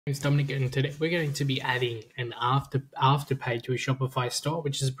It's Dominic, and today we're going to be adding an Afterpay to a Shopify store,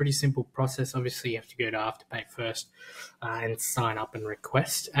 which is a pretty simple process. Obviously, you have to go to Afterpay first and sign up and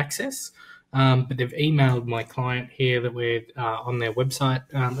request access. But they've emailed my client here that we're on their website,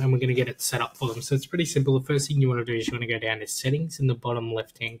 and we're going to get it set up for them. So it's pretty simple. The first thing you want to do is you want to go down to Settings in the bottom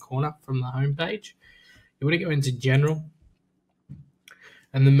left-hand corner from the home page. You want to go into General.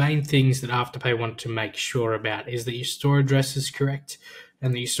 And the main things that Afterpay want to make sure about is that your store address is correct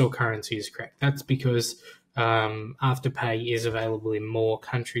and that your store currency is correct. That's because Afterpay is available in more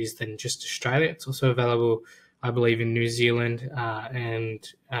countries than just Australia. It's also available, I believe, in New Zealand and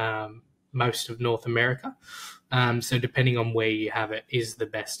most of North America. So depending on where you have it is the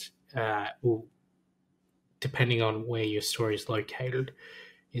best, depending on where your store is located,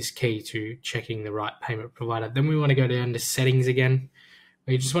 is key to checking the right payment provider. Then we want to go down to Settings again.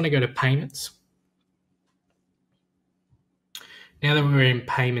 We just want to go to Payments. Now that we're in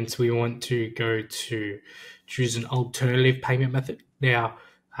Payments, we want to go to choose an alternative payment method. Now,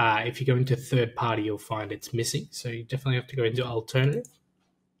 if you go into third party, you'll find it's missing. So you definitely have to go into alternative.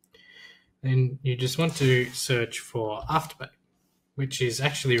 Then you just want to search for Afterpay, which is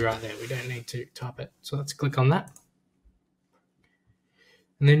actually right there. We don't need to type it. So let's click on that.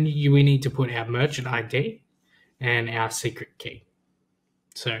 And then we need to put our merchant ID and our secret key.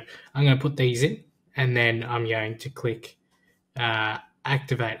 So I'm going to put these in, and then I'm going to click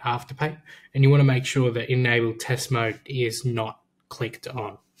Activate Afterpay. And you want to make sure that Enable Test Mode is not clicked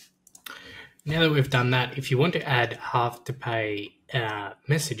on. Now that we've done that, if you want to add Afterpay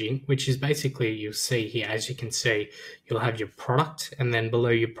messaging, which is basically, you'll see here, as you can see, you'll have your product, and then below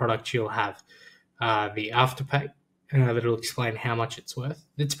your product you'll have the Afterpay. That'll explain how much it's worth.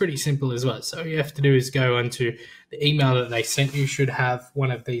 It's pretty simple as well. So all you have to do is go onto the email that they sent you, should have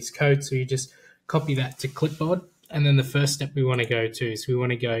one of these codes. So you just copy that to clipboard. And then the first step we want to go to is we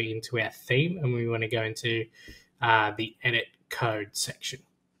want to go into our theme, and we want to go into the edit code section.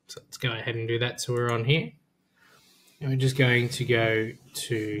 So let's go ahead and do that. So we're on here. And we're just going to go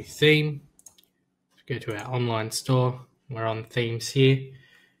to theme, go to our online store. We're on themes here.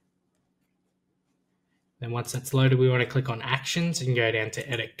 Then once that's loaded, we want to click on Actions and go down to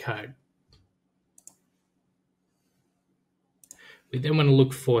Edit Code. We then want to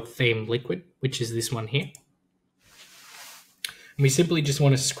look for Theme Liquid, which is this one here. And we simply just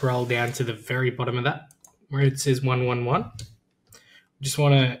want to scroll down to the very bottom of that, where it says 111. We just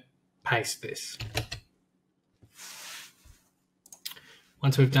want to paste this.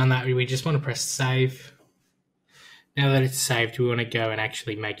 Once we've done that, we just want to press Save. Now that it's saved, we want to go and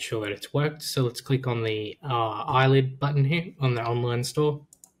actually make sure that it's worked. So let's click on the eyelid button here on the online store.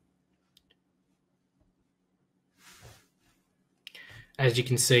 As you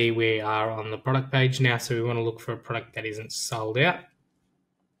can see, we are on the product page now, so we want to look for a product that isn't sold out.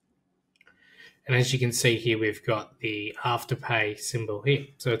 And as you can see here, we've got the Afterpay symbol here.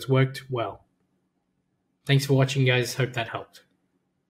 So it's worked well. Thanks for watching, guys. Hope that helped.